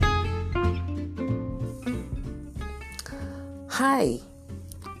Hi,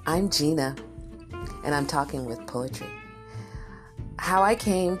 I'm Gina, and I'm talking with poetry. How I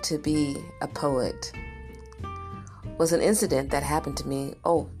came to be a poet was an incident that happened to me,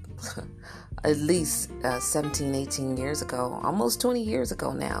 at least 17, 18 years ago, almost 20 years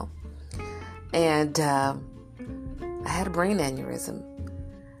ago now. And I had a brain aneurysm,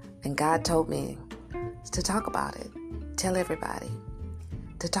 and God told me to talk about it, tell everybody,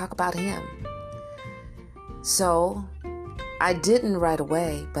 to talk about Him. So I didn't right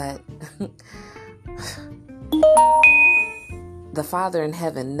away, but the Father in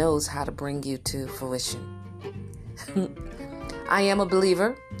heaven knows how to bring you to fruition. I am a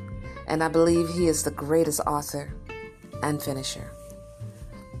believer, and I believe He is the greatest author and finisher.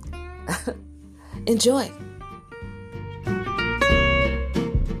 Enjoy.